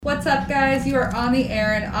What's up, guys? You are on the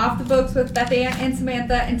air and off the books with Beth Ann and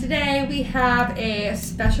Samantha, and today we have a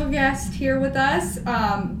special guest here with us,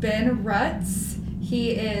 Ben Rutz.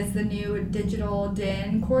 He is the new Digital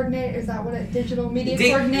Den coordinator. Is that what it? Digital media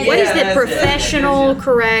coordinator. What is the professional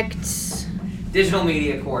correct? Digital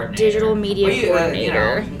media coordinator. Digital media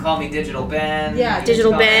coordinator. You can call me Digital Ben. Yeah,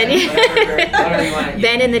 Digital Ben. Whatever you want.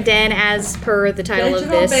 Ben in the Den, as per the title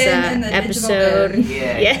Digital of this episode.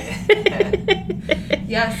 Yeah.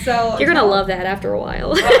 Yeah, so you're gonna love that after a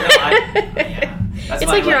while. It's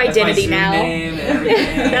like your identity now.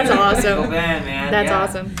 That's awesome. Digital Ben, man. That's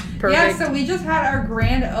awesome. Perfect. Yeah, so we just had our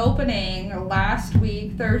grand opening last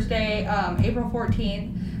week, Thursday, April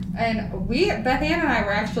 14th. And Beth Ann and I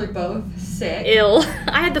were actually both sick. Ill.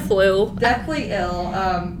 I had the flu. Deathly ill.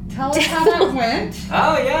 Tell us how that went.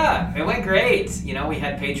 Oh, yeah. It went great. You know, we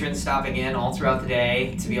had patrons stopping in all throughout the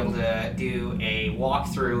day to be able to do a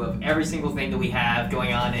walkthrough of every single thing that we have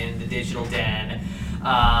going on in the Digital Den.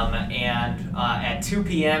 And at 2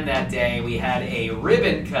 p.m. that day, we had a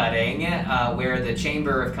ribbon cutting where the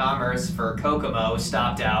Chamber of Commerce for Kokomo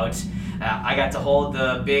stopped out. I got to hold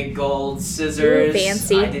the big gold scissors. Ooh,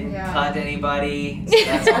 fancy. I didn't cut anybody, so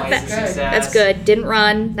that's always a success. That's good. Didn't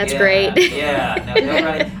run. That's great. Yeah, no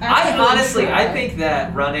running. I think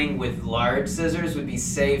that running with large scissors would be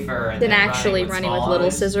safer than actually running with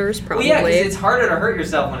little scissors, probably. Well, yeah, because it's harder to hurt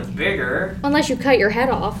yourself when it's bigger. Unless you cut your head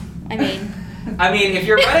off. I mean, if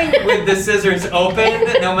you're running with the scissors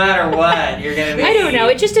open, no matter what, you're going to be... I don't know.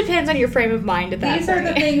 It just depends on your frame of mind at that These are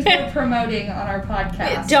the things we're promoting on our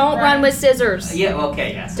podcast. Don't run with scissors. Yeah,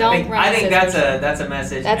 okay, yes. Don't run with scissors. I think that's a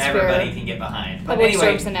message everybody can get behind. But Public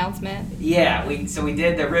service announcement. Yeah, we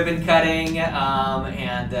did the ribbon cutting,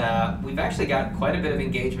 and we've actually got quite a bit of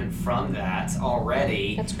engagement from that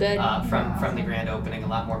already. That's good. From the grand opening, a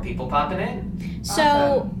lot more people popping in. So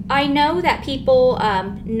awesome. I know that people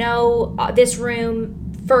know this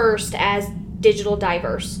room first as Digital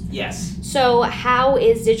Diverse. Yes. So how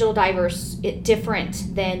is Digital Diverse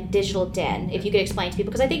different than Digital Den? If you could explain to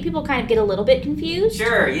people, because I think people kind of get a little bit confused.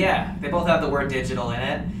 Sure, yeah. They both have the word digital in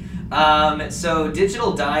it. So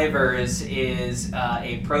Digital Divers is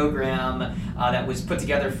a program that was put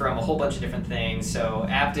together from a whole bunch of different things. So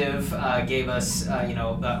Aptiv gave us,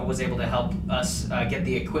 was able to help us get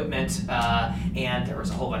the equipment, and there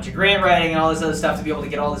was a whole bunch of grant writing and all this other stuff to be able to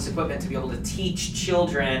get all this equipment to be able to teach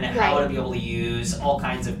children how to be able to use all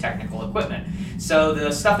kinds of technical equipment. So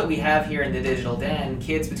the stuff that we have here in the Digital Den,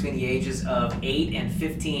 kids between the ages of 8 and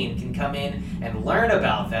 15 can come in and learn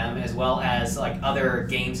about them, as well as like other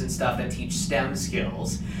games and stuff that teach STEM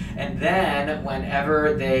skills. And then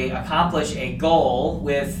whenever they accomplish a goal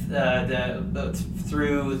with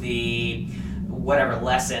through the whatever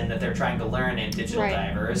lesson that they're trying to learn in Digital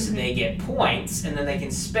Divers, they get points, and then they can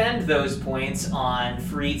spend those points on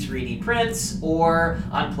free 3D prints or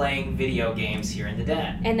on playing video games here in the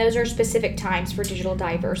Den. And those are specific times for Digital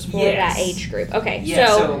Divers for that age group. Okay. Yeah,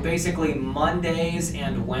 so basically Mondays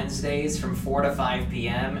and Wednesdays from 4 to 5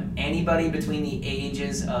 p.m., anybody between the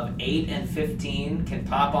ages of 8 and 15 can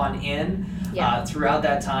pop on in throughout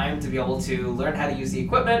that time to be able to learn how to use the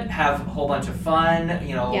equipment, have a whole bunch of fun,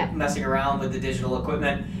 messing around with the digital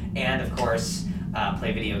equipment, and of course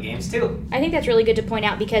play video games too. I think that's really good to point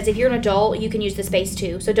out, because if you're an adult, you can use the space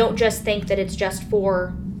too. So don't just think that it's just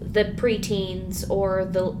for the preteens or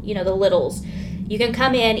the littles. You can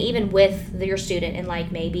come in even with your student and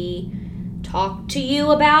maybe talk to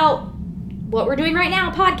you about what we're doing right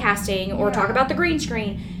now, podcasting, or talk about the green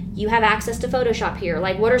screen. You have access to Photoshop here.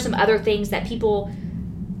 What are some other things that people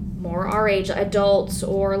more our age, adults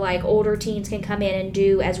or older teens, can come in and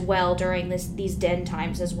do as well during these den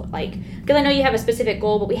times as well? Because I know you have a specific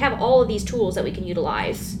goal, but we have all of these tools that we can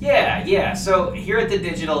utilize. Yeah. So here at the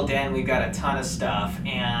Digital Den, we've got a ton of stuff,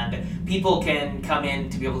 and people can come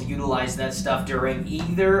in to be able to utilize that stuff during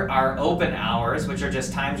either our open hours, which are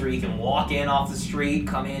just times where you can walk in off the street,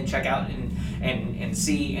 come in, check out, and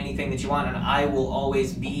see anything that you want, and I will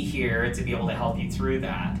always be here to be able to help you through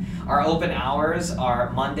that. Our open hours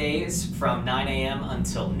are Mondays from 9 a.m.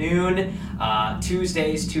 until noon,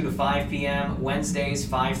 Tuesdays 2 to 5 p.m., Wednesdays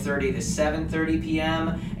 5:30 to 7:30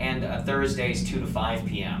 p.m., and Thursdays 2 to 5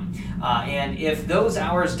 p.m. And if those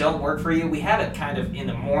hours don't work for you, we have it kind of in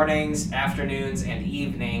the mornings, afternoons, and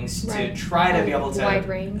evenings to try to be able to... Wide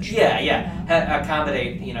range. Yeah.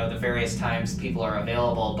 Accommodate, the various times people are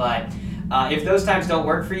available, but... If those times don't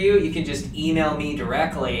work for you, you can just email me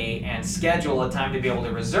directly and schedule a time to be able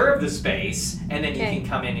to reserve the space, and then you can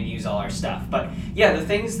come in and use all our stuff. But yeah, the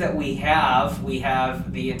things that we have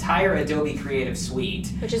the entire Adobe Creative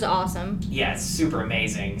Suite. Which is awesome. Yeah, it's super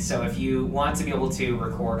amazing. So if you want to be able to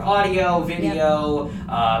record audio, video,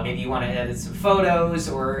 maybe you want to edit some photos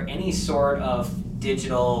or any sort of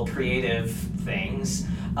digital creative things,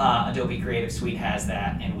 Adobe Creative Suite has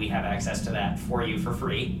that, and we have access to that for you for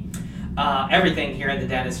free. Everything here in the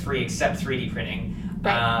den is free except 3D printing.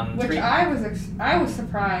 Right. Which I was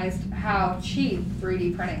surprised how cheap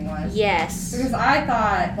 3D printing was. Yes. Because I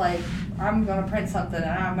thought, like, I'm going to print something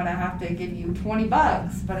and I'm going to have to give you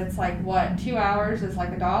 $20, but it's like, what, 2 hours is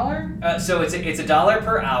like $1? So it's $1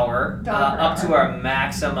 per hour, up to hour. our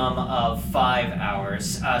maximum of 5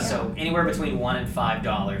 hours. So anywhere between $1 and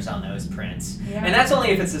 $5 on those prints. Yeah. And that's only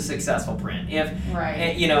if it's a successful print. If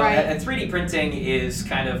Right. a 3D printing is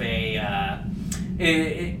kind of a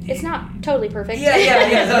it's not totally perfect.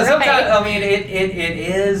 Yeah. So sometimes, Right. I mean, it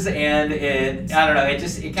is, and I don't know.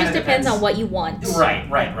 It kind of depends on what you want. Right.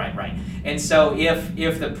 And so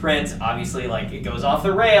if the print obviously like it goes off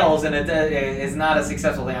the rails and it is not a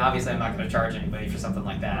successful thing, obviously I'm not going to charge anybody for something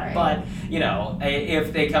like that. Right. But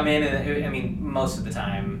if they come in, and I mean, most of the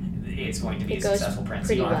time it's going to be a successful print,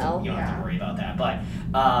 so you don't have to worry about that. But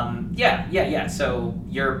yeah. So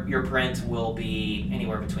your print will be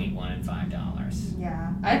anywhere between $1 and $5.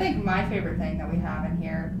 Yeah, I think my favorite thing that we have in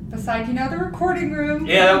here, besides, the recording room.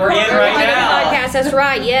 Yeah, we're in right now. Podcast, that's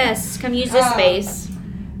right, yes. Come use this space.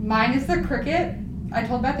 Mine is the Cricut. I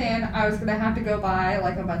told Beth Ann I was going to have to go buy,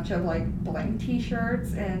 like, a bunch of, like, blank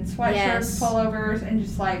t-shirts and sweatshirts, pullovers, and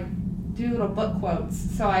just, like, do little book quotes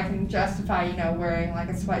so I can justify, wearing, like,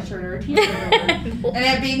 a sweatshirt or a t-shirt and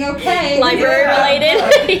it being okay. Library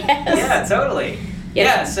related. Yes. Yeah, totally. Yes.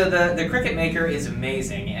 Yeah, so the Cricut Maker is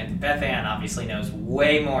amazing, and Beth Ann obviously knows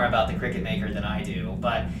way more about the Cricut Maker than I do,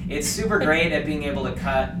 but it's super great at being able to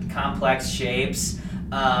cut complex shapes,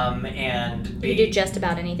 and you do just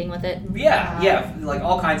about anything with it. Yeah, like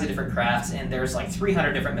all kinds of different crafts, and there's like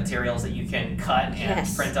 300 different materials that you can cut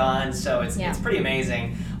and print on, so it's pretty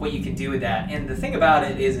amazing what you can do with that. And the thing about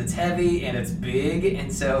it is it's heavy and it's big,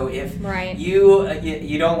 and so if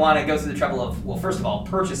you don't want to go through the trouble of, well, first of all,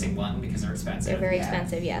 purchasing one because they're expensive. They're very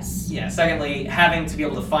expensive, yes. Yeah, secondly, having to be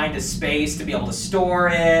able to find a space to be able to store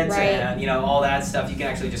it and all that stuff, you can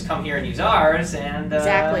actually just come here and use ours, and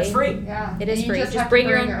it's free. Yeah. It is free. Just have bring to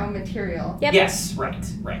your own material. Yep. Yes, right.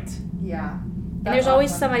 Yeah. And there's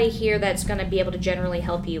always somebody here that's going to be able to generally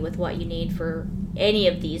help you with what you need for any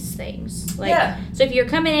of these things. So if you're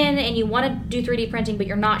coming in and you want to do 3D printing but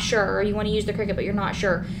you're not sure, or you want to use the Cricut but you're not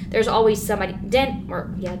sure, there's always somebody. Ben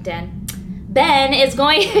is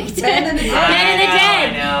going to Ben in the Den.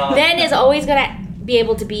 I know. Ben is always going to be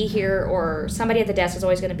able to be here, or somebody at the desk is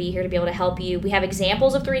always going to be here to be able to help you. We have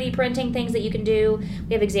examples of 3D printing things that you can do.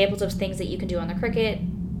 We have examples of things that you can do on the Cricut.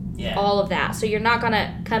 Yeah. All of that. So you're not going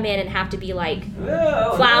to come in and have to be like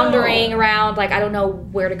floundering around, like I don't know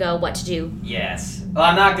where to go, what to do. Yes. Well,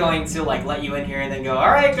 I'm not going to like let you in here and then go,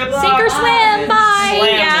 all right, good luck. Sink or swim, bye.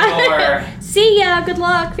 Slam the door. See ya, good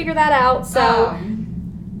luck, figure that out. So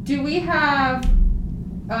do we have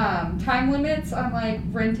time limits on like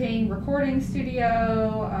renting recording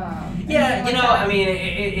studio? I mean,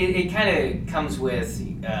 it kind of comes with.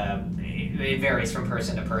 It varies from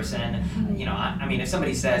person to person. I mean, if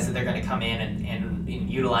somebody says that they're going to come in and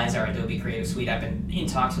utilize our Adobe Creative Suite, I've been in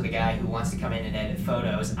talks with a guy who wants to come in and edit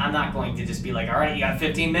photos. I'm not going to just be like, all right, you got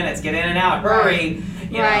 15 minutes, get in and out, hurry.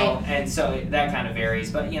 You know, and so that kind of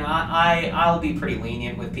varies. But, I'll be pretty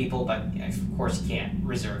lenient with people, but of course you can't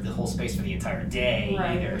reserve the whole space for the entire day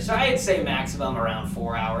either. So I'd say maximum around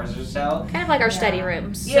 4 hours or so. Kind of like our study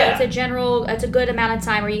rooms. So it's a good amount of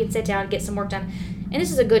time where you can sit down and get some work done. And this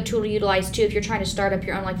is a good tool to utilize, too, if you're trying to start up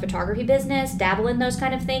your own, like, photography business, dabble in those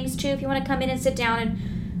kind of things, too. If you want to come in and sit down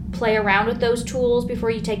and play around with those tools before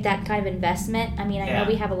you take that kind of investment. I mean, I know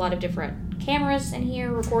we have a lot of different cameras in here,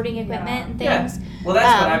 recording equipment and things. Yeah. Well,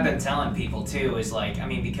 that's what I've been telling people, too, is, like, I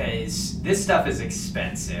mean, because this stuff is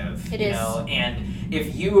expensive. It is. And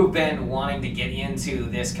if you have been wanting to get into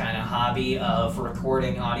this kind of hobby of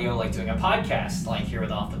recording audio, like doing a podcast, like here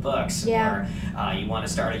with Off the Books, or you want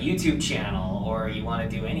to start a YouTube channel, or you want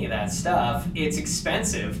to do any of that stuff, it's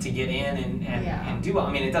expensive to get in and do. I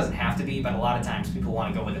mean, it doesn't have to be, but a lot of times people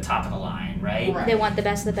want to go with the top of the line, right? They want the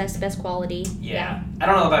best quality. Yeah. I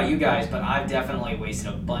don't know about you guys, but I've definitely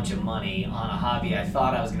wasted a bunch of money on a hobby I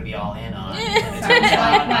thought I was going to be all in on. Sounds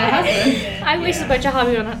like my husband. I wasted a bunch of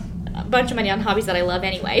bunch of money on hobbies that I love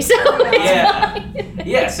anyway. So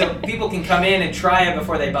Yeah, so people can come in and try it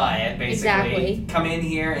before they buy it, basically. Exactly. Come in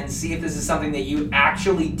here and see if this is something that you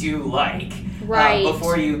actually do like. Right.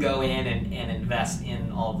 Before you go in and invest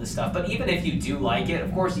in all of this stuff. But even if you do like it,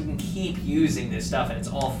 of course, you can keep using this stuff and it's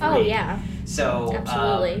all free. Oh, yeah. So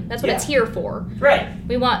absolutely. That's what it's here for. Right.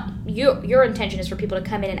 We want your intention is for people to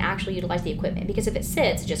come in and actually utilize the equipment, because if it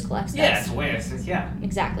sits, it just collects dust. It's waste. Yeah.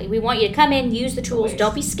 Exactly. We want you to come in, use the tools.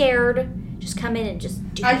 Don't be scared. Just come in and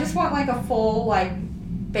just do I just want like a full like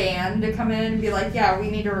band to come in and be like, yeah, we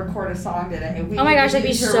need to record a song today. Oh my gosh, that'd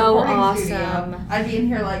be so awesome. Studio. I'd be in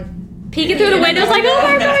here like peeking through the windows like, oh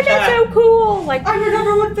my gosh, that's so cool. Like, I'm your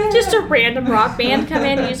number one fan. Just a random rock band come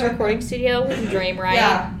in and use a recording studio. We can dream, right?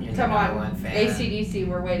 Yeah, You're come the on. number one fan. AC/DC,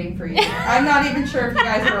 we're waiting for you. I'm not even sure if you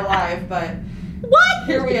guys are alive, but what?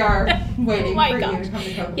 Here we are waiting Oh my for gosh. you to come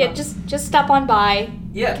to Kokomo. Yeah, just stop on by.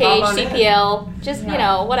 Yeah, Cage, pop on in. CPL, just, you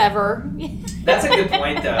know, whatever. That's a good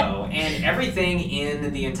point, though. And everything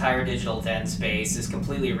in the entire Digital 10 space is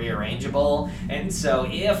completely rearrangeable. And so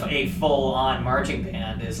if a full-on marching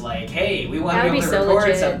band is like, hey, we want to be able to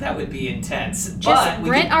record something, that would be intense. Just but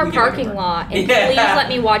rent our parking lot and please let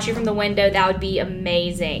me watch you from the window. That would be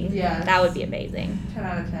amazing. Yes. That would be amazing. 10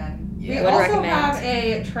 out of 10. Yeah. We Would also recommend. have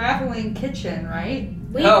a traveling kitchen, right?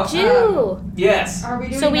 We do. Yes. Are we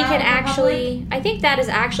doing So we that can for actually, I think that is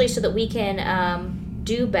actually so that we can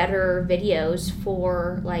do better videos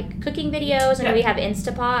for like cooking videos, and we have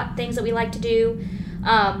Instapot things that we like to do.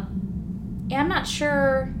 And I'm not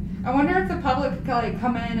sure. I wonder if the public could like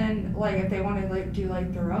come in and like if they want to like do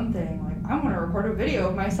like their own thing. Like I want to record a video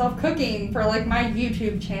of myself cooking for like my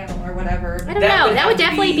YouTube channel or whatever. I don't know. That would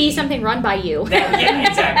definitely be something run by you. Yeah,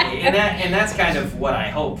 exactly. And that's kind of what I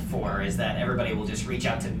hope for, is that everybody will just reach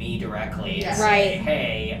out to me directly and say,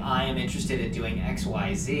 hey, I am interested in doing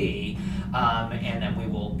XYZ. And then we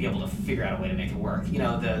will be able to figure out a way to make it work. You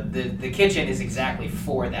know, the kitchen is exactly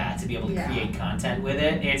for that, to be able to create content with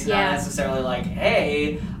it. It's not necessarily like,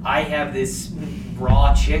 hey, I have this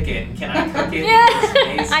raw chicken. Can I cook it?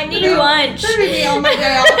 I need lunch. That would be on my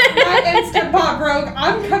day off. My Instant Pot broke.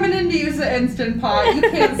 I'm coming in to use the Instant Pot. You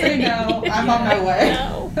can't say no. I'm on my way.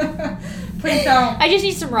 No. Please don't. I just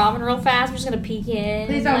need some ramen real fast. I'm just going to peek in.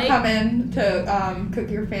 Please don't come in to cook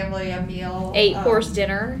your family a meal. 8-course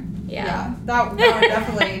dinner. Yeah, that would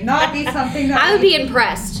definitely not be something that I would be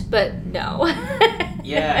impressed, but no.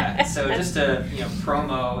 Yeah, so just to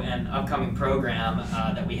promo an upcoming program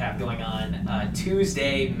that we have going on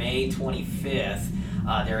Tuesday, May 25th.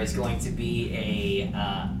 There is going to be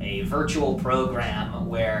a virtual program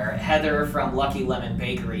where Heather from Lucky Lemon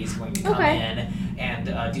Bakery is going to come in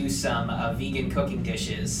and do some vegan cooking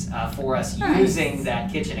dishes for us using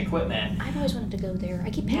that kitchen equipment. I've always wanted to go there. I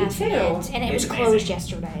keep passing it, and it It's was closed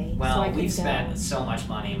yesterday. Well, so I we've spent go. so much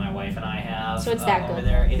money, my wife and I have. So it's that over good.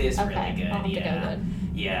 there. It is really Okay, good. I'll have to go then.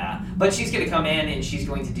 Yeah, but she's going to come in and she's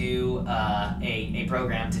going to do a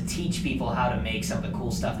program to teach people how to make some of the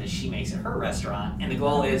cool stuff that she makes at her restaurant. And the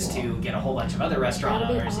goal is to get a whole bunch of other restaurant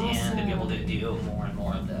owners in to be able to do more and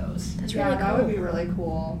more of those. That's really cool. that would be really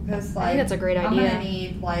cool. Because I think that's a great idea. I'm going to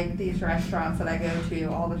need like these restaurants that I go to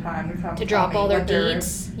all the time to come to drop all their what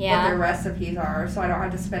deeds. what their recipes are, so I don't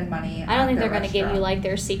have to spend money. I don't think they're going to give you like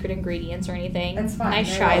their secret ingredients or anything. It's fine.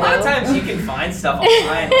 Nice try, A though. lot of times you can find stuff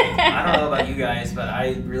online. Like, I don't know about you guys, but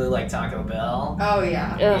I really like Taco Bell. Oh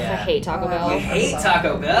yeah. Ugh, I hate Taco Bell. You hate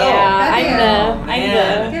Taco Bell? Yeah,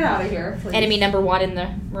 I'm get out of here, please. the enemy number one in the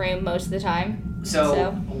room most of the time.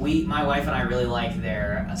 So my wife and I really like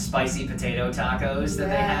their spicy potato tacos that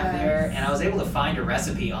they have there, and I was able to find a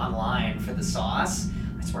recipe online for the sauce.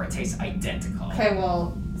 I swear it tastes identical. Okay,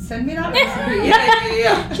 well, send me that recipe.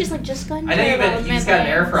 Yeah. She's like, just go ahead and I know try it he's with got my an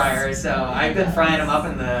air hands. fryer, so I've been frying them up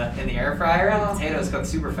in the air fryer. And the potatoes cook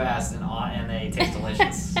super fast and they taste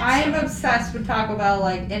delicious. I am obsessed with Taco Bell,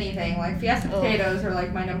 like anything. Like Fiesta potatoes are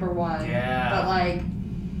like my number one. Yeah. But like,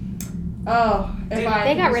 They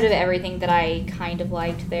got rid of everything that I kind of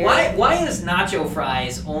liked there. Why is nacho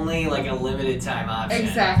fries only like a limited time option?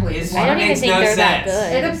 Exactly. I don't even think they're that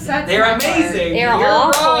good. It upsets They're my amazing. They're You're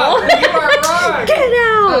awful. wrong. You are wrong. Get it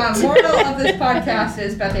out! Moral of this podcast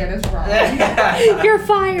is Beth Anna's wrong. You're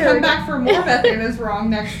fired. Come back for more Beth Anna's wrong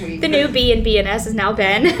next week. The new B and BNS is now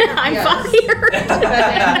Ben. I'm fired. Beth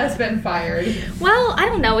Anna has been fired. Well, I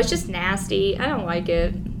don't know. It's just nasty. I don't like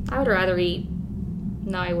it. I would rather eat.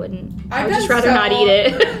 No, I wouldn't. I would just rather not eat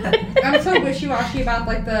it. I'm so wishy-washy about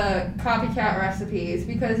like the copycat recipes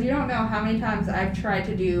because you don't know how many times I've tried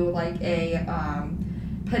to do like a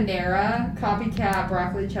Panera copycat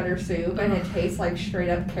broccoli cheddar soup, and it tastes like straight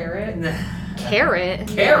up carrot. Carrot?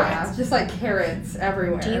 Yeah, it's just like carrots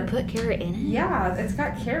everywhere. Do you put carrot in it? Yeah, it's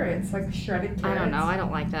got carrots, like shredded carrots. I don't know. I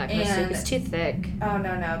don't like that kind of soup. It's too thick. Oh,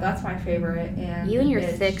 no, that's my favorite. And you and your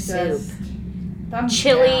it's thick soup.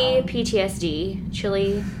 Chili down. PTSD.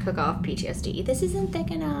 Chili cook-off PTSD. This isn't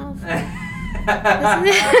thick enough.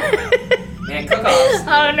 Man, cook-offs.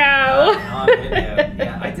 Oh, no.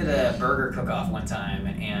 Yeah, I did a burger cook-off one time,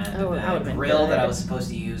 and the grill that I was supposed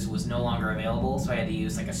to use was no longer available, so I had to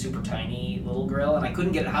use like a super tiny little grill, and I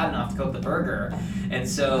couldn't get it hot enough to cook the burger. And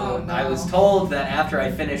so I was told that after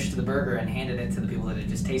I finished the burger and handed it to the people that it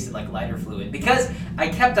just tasted like lighter fluid, because I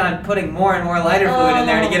kept on putting more and more lighter fluid in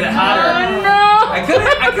there to get it hotter. Oh, no. I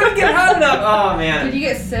couldn't get it hot enough. Oh, man. Did you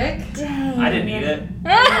get sick? Dang. I didn't eat it. You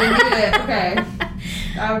didn't eat it. Okay.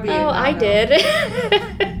 That would be I did.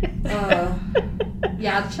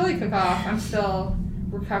 Yeah, the chili cook-off. I'm still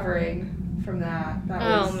recovering from that.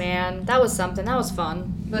 Man, that was something. That was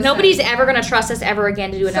fun. Listen, Nobody's ever gonna trust us ever again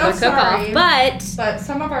to do another cook-off, but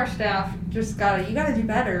some of our staff just you gotta do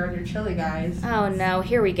better on your chili, guys. Oh no,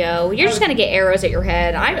 here we go. You're just gonna get arrows at your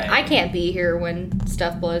head. I can't be here when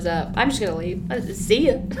stuff blows up. I'm just gonna leave. See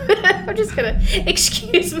ya. I'm just gonna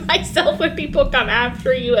excuse myself when people come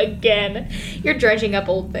after you again. You're dredging up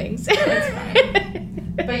old things. That's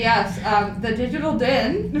fine. But yes, the digital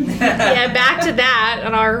den. Yeah, back to that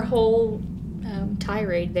on our whole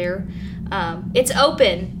tirade there. It's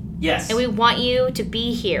open. Yes. And we want you to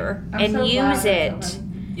be here and so use it.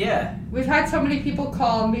 Yeah. We've had so many people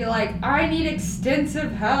call and be like, I need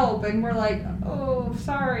extensive help. And we're like, oh,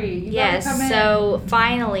 sorry. You gotta come in. So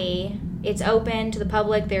finally, it's open to the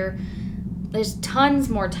public. There's tons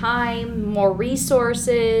more time, more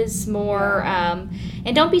resources, more,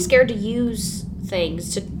 and don't be scared to use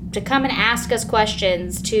things, to come and ask us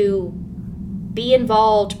questions, to be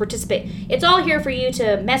involved, to participate. It's all here for you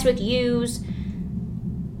to mess with, use.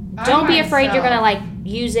 Don't be afraid you're gonna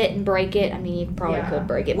use it and break it. I mean, you probably could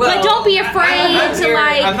break it, but don't be afraid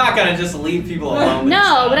I'm not gonna just leave people alone.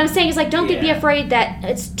 No, what I'm saying is don't be afraid that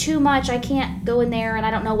it's too much. I can't go in there and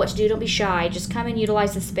I don't know what to do. Don't be shy. Just come and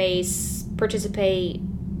utilize the space, participate,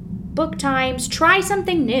 book times, try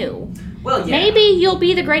something new. Well, yeah. Maybe you'll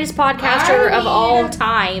be the greatest podcaster of all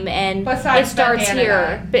time, and it starts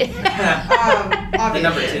here. The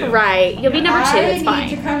number 2. Right. You'll be number 2. It's fine. I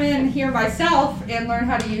need to come in here myself and learn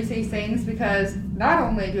how to use these things, because not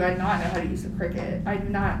only do I not know how to use a Cricut, I do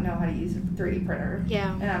not know how to use a 3D printer.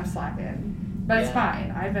 Yeah. And I'm slacking. But it's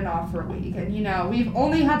fine. I've been off for a week. And, we've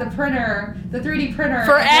only had the 3D printer.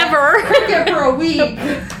 Forever. Cricut for a week.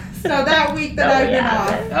 So that week that I've been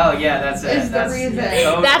off. Oh, yeah, that's it. Is the reason.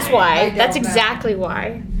 Totally. That's why. That's exactly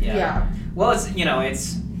why. Yeah. Well, it's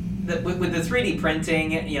with the 3D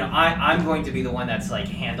printing, I'm going to be the one that's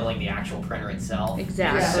handling the actual printer itself.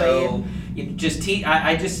 Exactly. So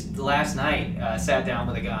I just last night sat down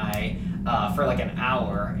with a guy for an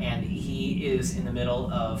hour, and he is in the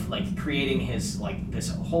middle of creating his this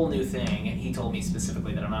whole new thing, and he told me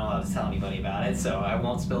specifically that I'm not allowed to tell anybody about it, so I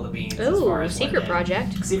won't spill the beans. As far as secret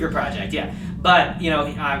project. Secret project, yeah. But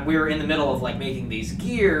we were in the middle of making these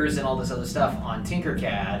gears and all this other stuff on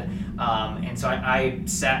Tinkercad, and so I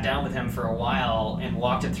sat down with him for a while and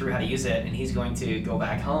walked him through how to use it, and he's going to go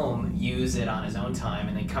back home, use it on his own time,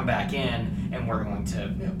 and then come back in, and we're going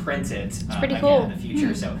to print it pretty again cool. in the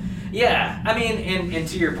future. So. Yeah, I mean, and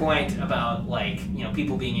to your point about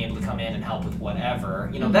people being able to come in and help with whatever,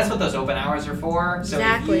 that's what those open hours are for. So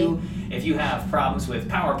exactly. if you have problems with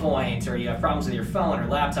PowerPoint, or you have problems with your phone or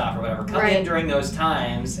laptop or whatever, come in during those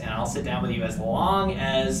times, and I'll sit down with you as long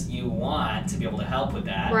as you want to be able to help with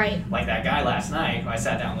that. Right. Like that guy last night who I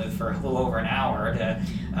sat down with for a little over an hour to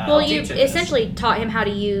Well, you essentially taught him how to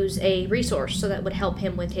use a resource so that would help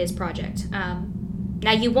him with his project.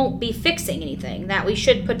 Now, you won't be fixing anything. That we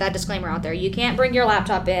should put that disclaimer out there. You can't bring your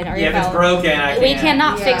laptop in or your phone. If it's broken, I can't. We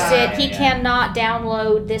cannot fix it. He cannot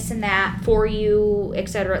download this and that for you,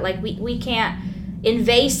 etc. We can't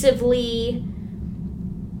invasively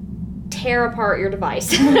tear apart your device.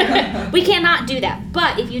 We cannot do that.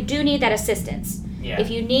 But if you do need that assistance, if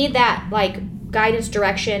you need that guidance,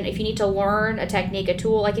 direction, if you need to learn a technique, a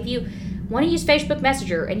tool, if you want to use Facebook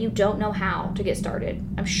Messenger and you don't know how to get started,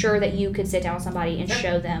 I'm sure that you could sit down with somebody and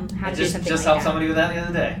show them how to do something just like helped somebody with that the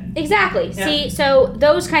other day. Exactly. Yeah. See, so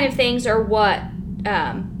those kind of things are what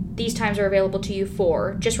these times are available to you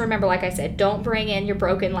for. Just remember, like I said, don't bring in your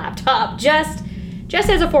broken laptop. Just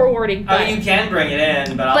as a forewarning. I mean, you can bring it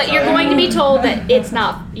in, but you're going to be told that it's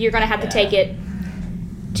not. You're going to have to take it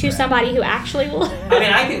to somebody who actually will. I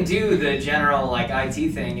mean, I can do the general like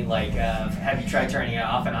IT thing, like have you tried turning it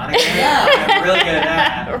off and on again? Yeah. I'm really good at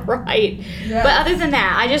that. Right. Yes. But other than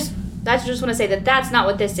that, I just want to say that that's not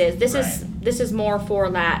what this is. This Right. is more for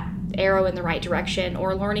that arrow in the right direction,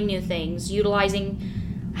 or learning new things,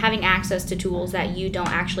 having access to tools that you don't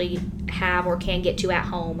actually have or can get to at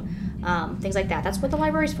home. Things like that. That's what the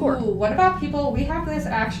library's for. Ooh, what about people? We have this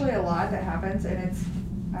actually a lot that happens, and it's,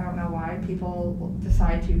 I don't know why people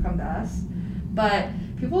decide to come to us, but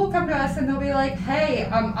people will come to us and they'll be like, hey,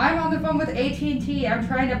 I'm on the phone with AT&T, I'm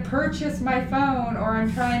trying to purchase my phone, or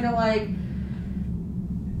I'm trying to like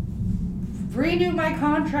renew my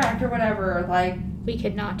contract or whatever. Like, We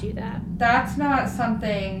could not do that. that's not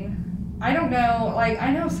something, I don't know, like,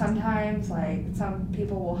 I know sometimes like some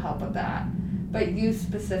people will help with that, but you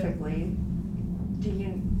specifically,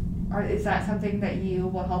 is that something that you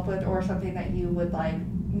will help with, or something that you would like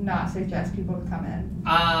not suggest people to come in?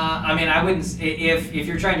 I mean, I wouldn't. If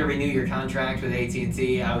you're trying to renew your contract with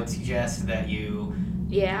AT&T, I would suggest that you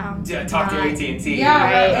Yeah. talk to Right. AT&T. Yeah,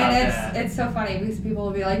 Right. about and that. it's so funny because people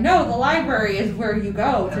will be like, no, the library is where you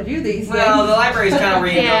go to do these Well, things. the library's kind of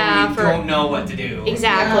where you Yeah, go, for- you don't know what to do.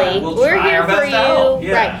 Exactly. Yeah, we'll We're try here our best for to help. you.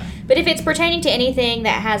 Yeah. Right. But if it's pertaining to anything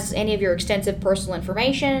that has any of your extensive personal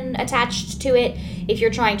information attached to it, if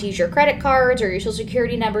you're trying to use your credit cards or your social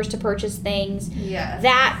security numbers to purchase things, Yes.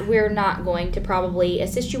 that we're not going to probably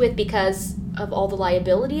assist you with because of all the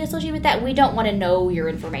liability associated with that. We don't want to know your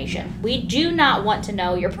information. We do not want to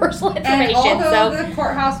know your personal And information. although So the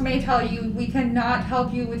courthouse may tell you, we cannot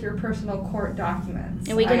help you with your personal court documents.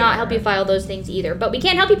 and we cannot help you either. file those things either. But we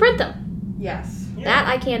can help you print them. Yes. That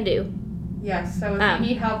I can do. Yes. So if Um, you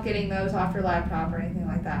need help getting those off your laptop or anything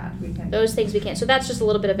like that, we can Those things we can. So that's just a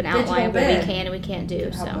little bit of an outline of what we bid can and we can't do.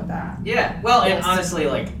 help So with that. Yeah, well, Yes. and honestly,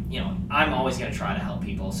 like, you know, I'm always going to try to help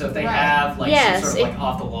people. So if they Right. have, like, Yes, some sort of, like,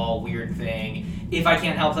 off-the-wall weird thing, if I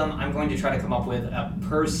can't help them, I'm going to try to come up with a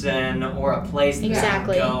person or a place that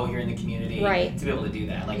Exactly. they can go here in the community Right. to be able to do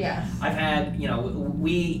that. Like, Yes. I've had, you know,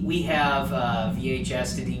 we have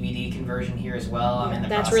VHS to DVD conversion here as well. I'm in the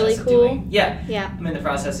That's process really of cool. doing, yeah, yeah. I'm in the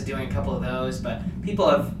process of doing a couple of those, but people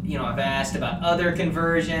have, you know, have asked about other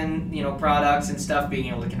conversion, you know, products and stuff being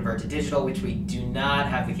able to convert to digital, which we do not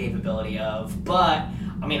have the capability of. But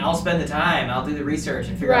I mean, I'll spend the time, I'll do the research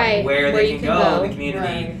and figure Right, out where where they you can can go go. in the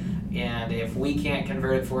community. Right. And if we can't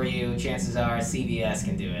convert it for you, chances are CVS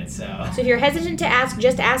can do it. So So if you're hesitant to ask,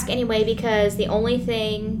 just ask anyway, because the only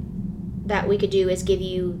thing that we could do is give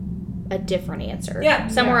you a different answer. Yeah.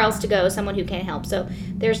 Somewhere Yeah. else to go, someone who can help. So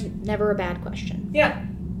there's never a bad question. yeah.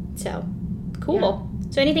 So cool.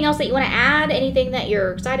 So anything else that you want to add? Anything that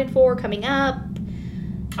you're excited for coming up?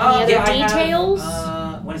 Any other I have, details?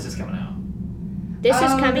 when is this coming out? This is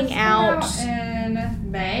This coming came out.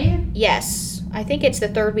 in May. Yes, I think it's the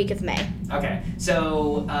third week of May. Okay,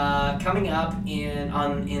 so coming up in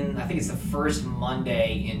I think it's the first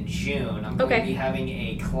Monday in June. I'm going Okay. to be having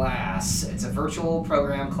a class. It's a virtual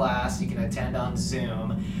program class you can attend on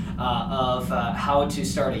Zoom of how to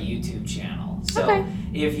start a YouTube channel. So Okay.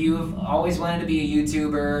 if you've always wanted to be a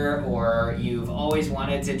YouTuber, or you've always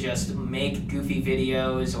wanted to just make goofy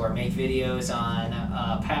videos or make videos on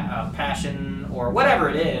passion or whatever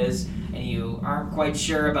it is, and you aren't quite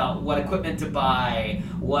sure about what equipment to buy,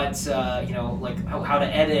 what you know, like how to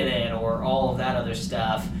edit it, or all of that other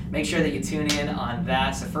stuff, make sure that you tune in on that.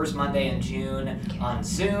 It's the first Monday in June on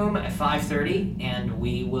Zoom at 5:30, and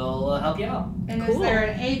we will help you out. And Cool. is there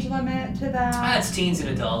an age limit to that? It's teens and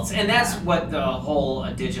adults, and that's what the whole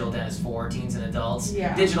Digital Den is for, teens and adults.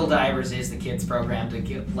 Yeah. Digital Divers is the kids program to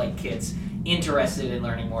get like kids interested in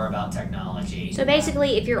learning more about technology. So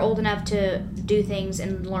basically, if you're old enough to do things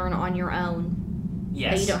and learn on your own, that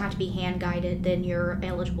Yes. you don't have to be hand guided, then you're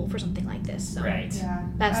eligible for something like this. So. Right. Yeah,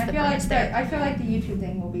 That's I the feel premise like there. I feel like the YouTube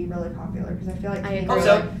thing will be really popular because I feel like I teens agree. are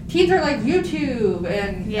So- like, teens are like YouTube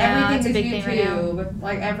and Yeah, it's a everything big is thing right now. YouTube.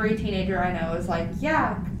 Like every teenager I know is like,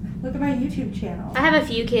 yeah, look at my YouTube channel. I have a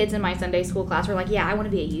few kids in my Sunday school class who are like, yeah, I want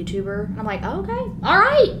to be a YouTuber. And I'm like, okay, all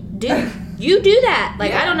right, you do that.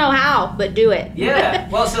 Like, Yeah. I don't know how, but do it. Yeah.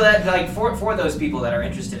 Well, so that like for those people that are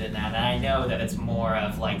interested in that, and I know that it's more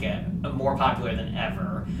of like a more popular than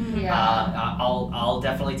ever. Yeah. I'll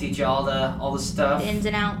definitely teach you all the stuff. The ins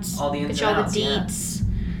and outs. All the ins Get you and all outs, the yeah. deets.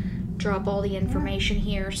 Drop all the information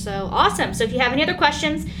here. So awesome. So if you have any other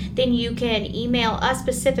questions, then you can email us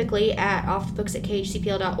specifically at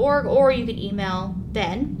offthebooks@khcpl.org, or you can email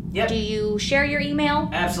Ben. Yep. Do you share your email?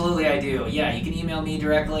 Absolutely, I do. Yeah, you can email me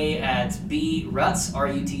directly at brutz,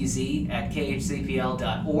 RUTZ, at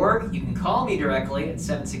khcpl.org. You can call me directly at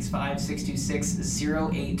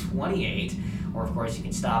 765-626-0828. or of course you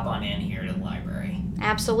can stop on in here to the library.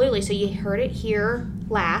 Absolutely. So you heard it here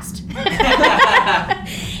last.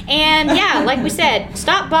 And yeah, like we said,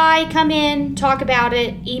 stop by, come in, talk about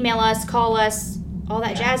it, email us, call us, all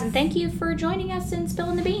that jazz. And thank you for joining us and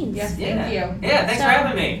spilling the beans. Yes, Yeah. thank you. Yeah, thanks for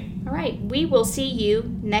having me. All right. We will see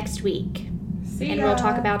you next week. See And ya. we'll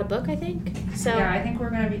talk about a book, I think. So Yeah, I think we're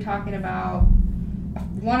going to be talking about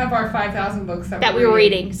one of our 5,000 books that we were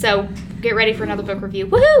reading. So get ready for another book review.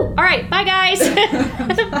 Woohoo! All right. Bye, guys.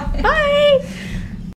 Bye. Bye.